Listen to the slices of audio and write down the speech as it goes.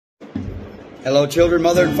Hello children,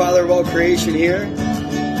 mother and father of all creation here.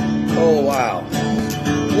 Oh wow,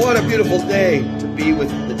 what a beautiful day to be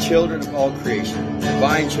with the children of all creation,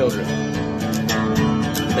 divine children.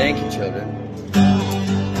 Thank you children.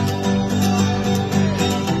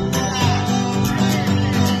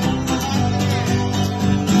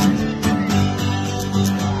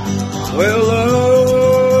 Well,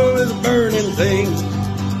 love is a burning thing,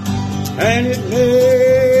 and it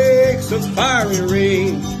makes a fiery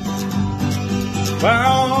ring.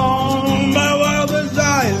 Bound by wild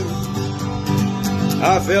desire,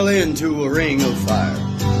 I fell into a ring of fire.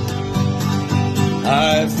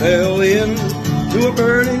 I fell into a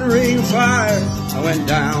burning ring of fire. I went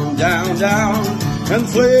down, down, down, and the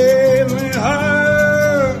flame went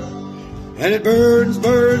higher. And it burns,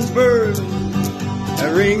 burns, burns,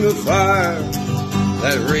 that ring of fire,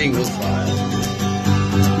 that ring of fire.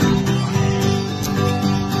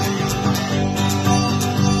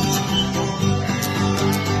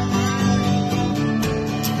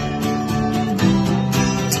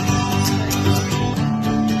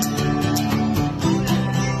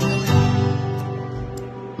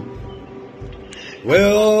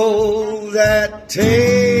 Well, that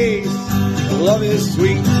taste of love is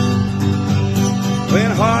sweet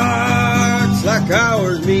when hearts like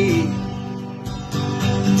ours meet.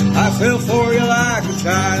 I fell for you like a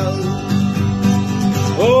child.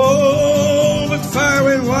 Oh, but the fire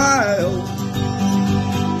went wild.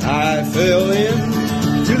 I fell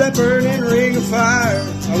into that burning ring of fire.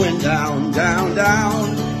 I went down, down,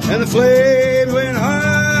 down, and the flame went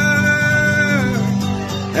high.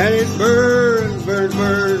 And it burns, burns,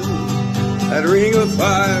 burns, that ring of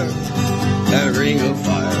fire, that ring of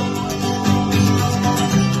fire.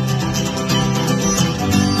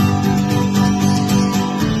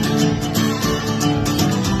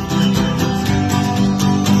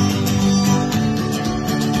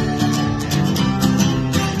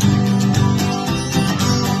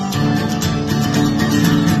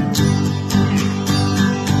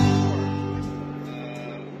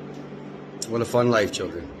 What a fun life,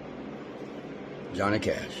 children. Johnny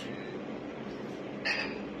Cash.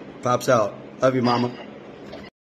 Pops out. Love you, Mama.